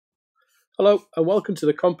Hello and welcome to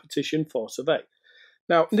the competition for Survai.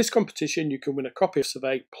 Now, in this competition, you can win a copy of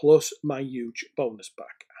Survai plus my huge bonus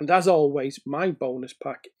pack. And as always, my bonus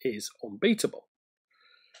pack is Unbeatable.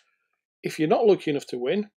 If you're not lucky enough to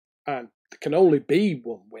win, and there can only be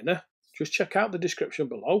one winner, just check out the description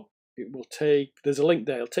below. There's a link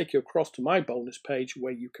there, it'll take you across to my bonus page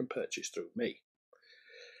where you can purchase through me.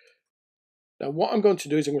 Now, what I'm going to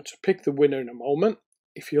do is I'm going to pick the winner in a moment.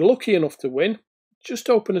 If you're lucky enough to win,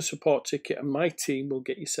 just open a support ticket and my team will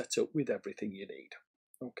get you set up with everything you need.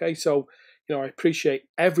 Okay, so, I appreciate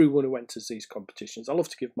everyone who enters these competitions. I love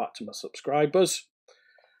to give back to my subscribers.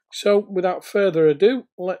 So, without further ado,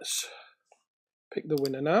 let's pick the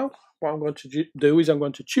winner now. What I'm going to do is I'm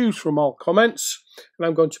going to choose from all comments and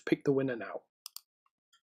I'm going to pick the winner now.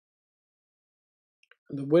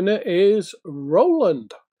 And the winner is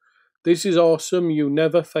Roland. This is awesome. You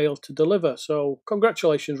never fail to deliver. So,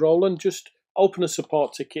 congratulations, Roland. Just open a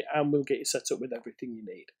support ticket and we'll get you set up with everything you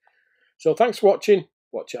need. So thanks for watching.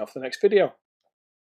 Watch out for the next video.